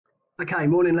Okay,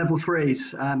 morning level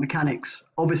threes, mechanics.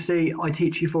 Obviously, I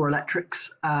teach you for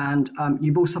electrics, and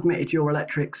you've all submitted your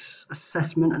electrics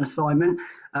assessment and assignment,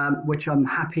 which I'm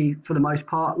happy for the most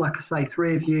part. Like I say,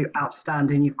 3 of you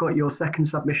outstanding. You've got your second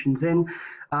submissions in.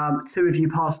 2 of you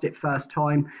passed it first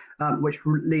time, which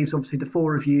leaves obviously the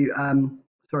 3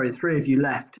 of you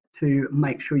left to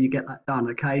make sure you get that done.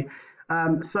 Okay.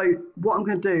 So what I'm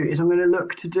going to do is I'm going to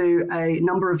look to do a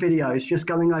number of videos just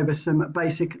going over some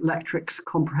basic electrics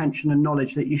comprehension and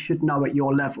knowledge that you should know at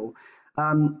your level.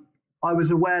 I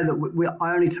was aware that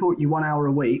I only taught you 1 hour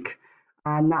a week,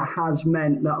 and that has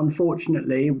meant that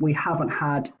unfortunately we haven't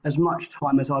had as much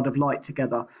time as I'd have liked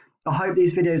together. I hope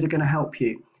these videos are going to help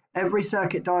you. Every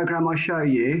circuit diagram I show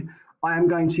you, I am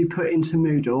going to put into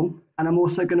Moodle, and I'm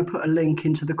also going to put a link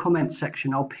into the comments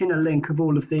section. I'll pin a link of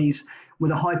all of these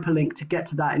with a hyperlink to get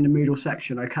to that in the Moodle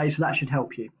section. Okay, so that should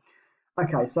help you.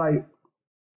 Okay, so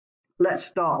let's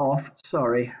start off.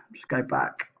 Sorry, just go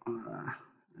back.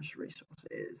 This resource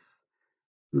is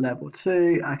level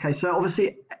 2. Okay, so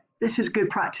obviously this is good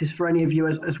practice for any of you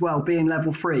as well, being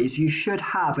level 3s. You should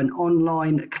have an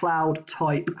online cloud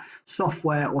type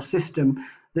software or system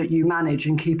that you manage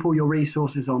and keep all your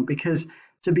resources on, because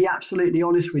to be absolutely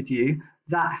honest with you,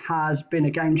 that has been a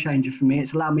game changer for me.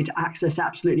 It's allowed me to access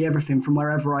absolutely everything from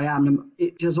wherever I am. And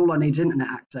it just all I need is internet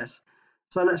access.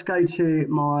 So let's go to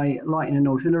my lighting and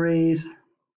auxiliaries.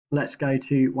 Let's go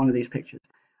to one of these pictures.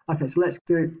 Okay, so let's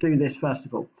do this first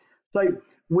of all. So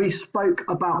we spoke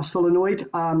about a solenoid.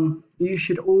 You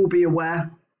should all be aware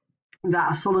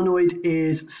that a solenoid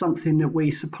is something that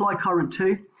we supply current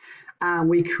to, and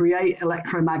we create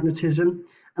electromagnetism.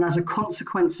 And as a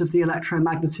consequence of the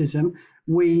electromagnetism,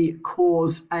 we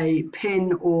cause a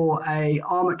pin or a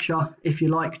armature, if you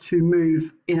like, to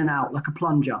move in and out like a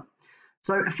plunger.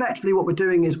 So effectively what we're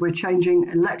doing is we're changing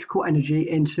electrical energy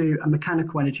into a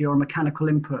mechanical energy or a mechanical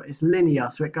input. It's linear,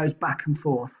 so it goes back and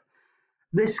forth.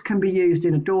 This can be used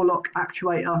in a door lock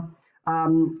actuator.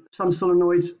 Some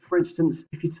solenoids, for instance,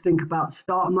 if you think about the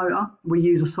starter motor, we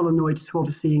use a solenoid to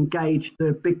obviously engage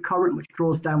the big current which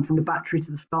draws down from the battery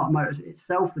to the starter motor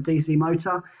itself, the DC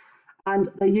motor. And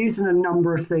they're using a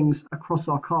number of things across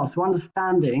our car. So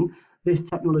understanding this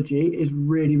technology is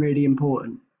really, really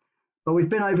important. But we've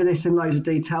been over this in loads of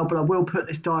detail, but I will put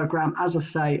this diagram, as I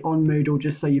say, on Moodle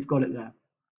just so you've got it there.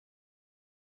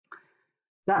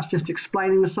 That's just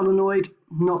explaining the solenoid.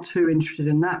 Not too interested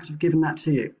in that because I've given that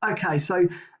to you. Okay, so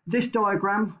this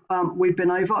diagram we've been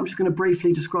over. I'm just going to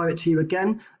briefly describe it to you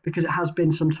again because it has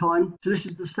been some time. So this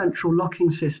is the central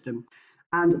locking system.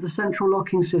 And the central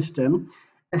locking system,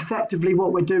 effectively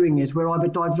what we're doing is we're either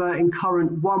diverting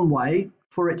current one way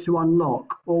for it to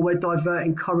unlock, or we're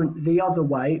diverting current the other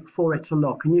way for it to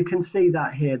lock. And you can see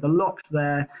that here. The lock's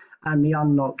there and the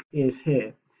unlock is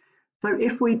here. So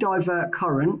if we divert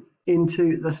current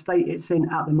into the state it's in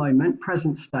at the moment,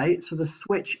 present state, so the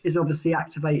switch is obviously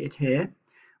activated here,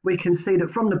 we can see that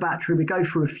from the battery we go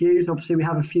through a fuse. Obviously we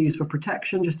have a fuse for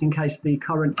protection just in case the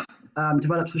current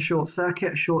develops a short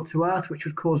circuit, a short to earth, which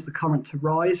would cause the current to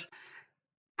rise,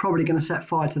 probably going to set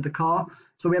fire to the car.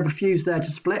 So we have a fuse there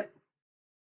to split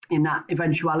in that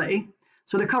eventuality.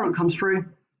 So the current comes through,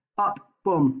 up,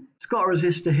 boom, it's got a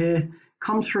resistor here,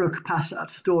 comes through a capacitor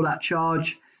to store that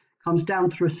charge, comes down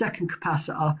through a second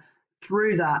capacitor,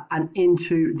 through that and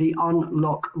into the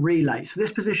unlock relay. So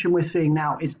this position we're seeing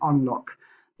now is unlock.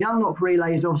 The unlock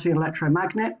relay is obviously an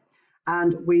electromagnet,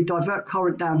 and we divert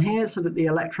current down here so that the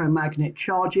electromagnet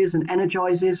charges and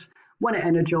energizes. When it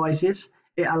energizes,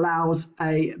 it allows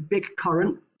a big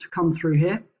current to come through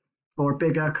here, or a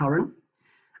bigger current,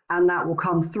 and that will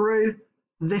come through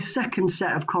this second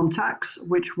set of contacts,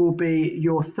 which will be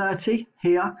your 30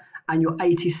 here and your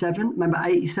 87. Remember,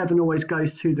 87 always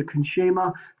goes to the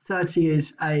consumer. 30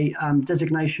 is a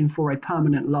designation for a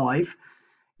permanent live.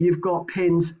 You've got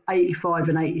pins 85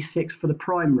 and 86 for the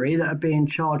primary that are being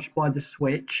charged by the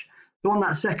switch. So on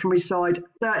that secondary side,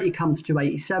 30 comes to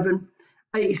 87.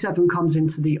 87 comes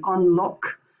into the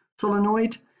unlock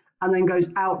solenoid and then goes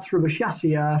out through a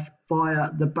chassis earth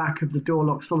via the back of the door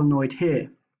lock solenoid here.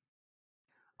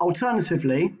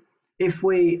 Alternatively, if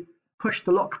we push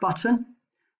the lock button,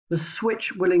 the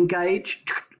switch will engage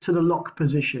to the lock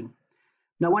position.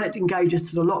 Now, when it engages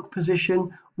to the lock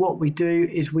position, what we do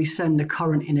is we send the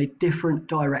current in a different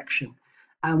direction.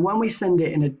 And when we send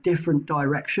it in a different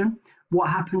direction, what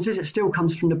happens is it still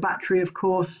comes from the battery, of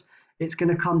course. It's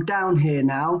going to come down here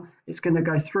now. It's going to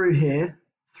go through here,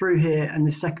 and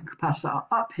the second capacitor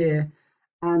up here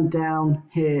and down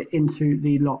here into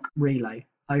the lock relay.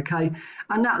 Okay,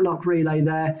 and that lock relay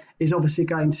there is obviously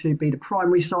going to be the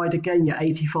primary side again, your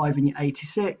 85 and your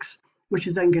 86, which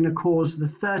is then going to cause the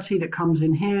 30 that comes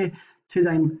in here to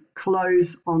then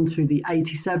close onto the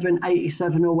 87.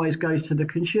 87 always goes to the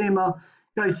consumer,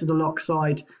 goes to the lock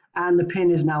side, and the pin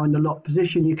is now in the lock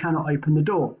position. You cannot open the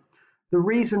door. The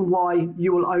reason why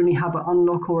you will only have an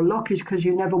unlock or a lock is because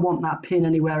you never want that pin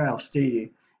anywhere else, do you?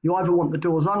 You either want the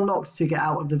doors unlocked to get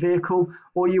out of the vehicle,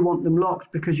 or you want them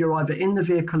locked because you're either in the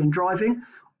vehicle and driving,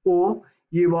 or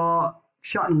you are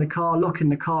shutting the car, locking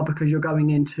the car because you're going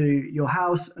into your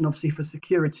house, and obviously for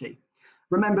security.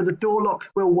 Remember, the door locks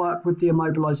will work with the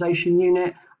immobilization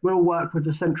unit, will work with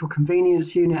the central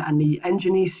convenience unit and the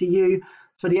engine ECU.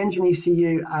 So the engine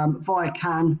ECU via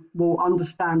CAN will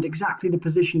understand exactly the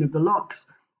position of the locks,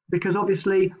 because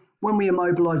obviously when we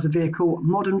immobilize a vehicle,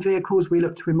 modern vehicles, we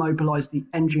look to immobilize the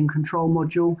engine control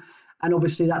module, and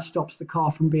obviously that stops the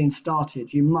car from being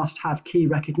started. You must have key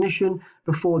recognition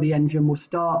before the engine will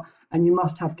start, and you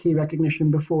must have key recognition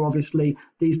before obviously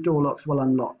these door locks will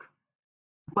unlock.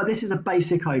 But this is a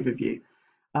basic overview.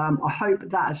 I hope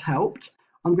that has helped.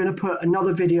 I'm going to put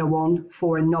another video on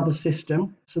for another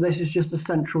system. So this is just a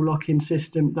central lock-in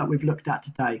system that we've looked at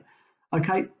today.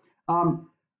 Okay.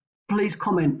 Please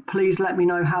comment. Please let me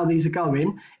know how these are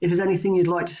going. If there's anything you'd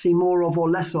like to see more of or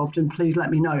less of, then please let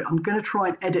me know. I'm going to try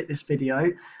and edit this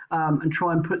video and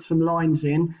try and put some lines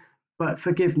in, but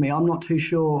forgive me, I'm not too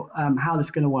sure how this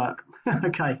is going to work.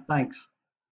 Okay, thanks.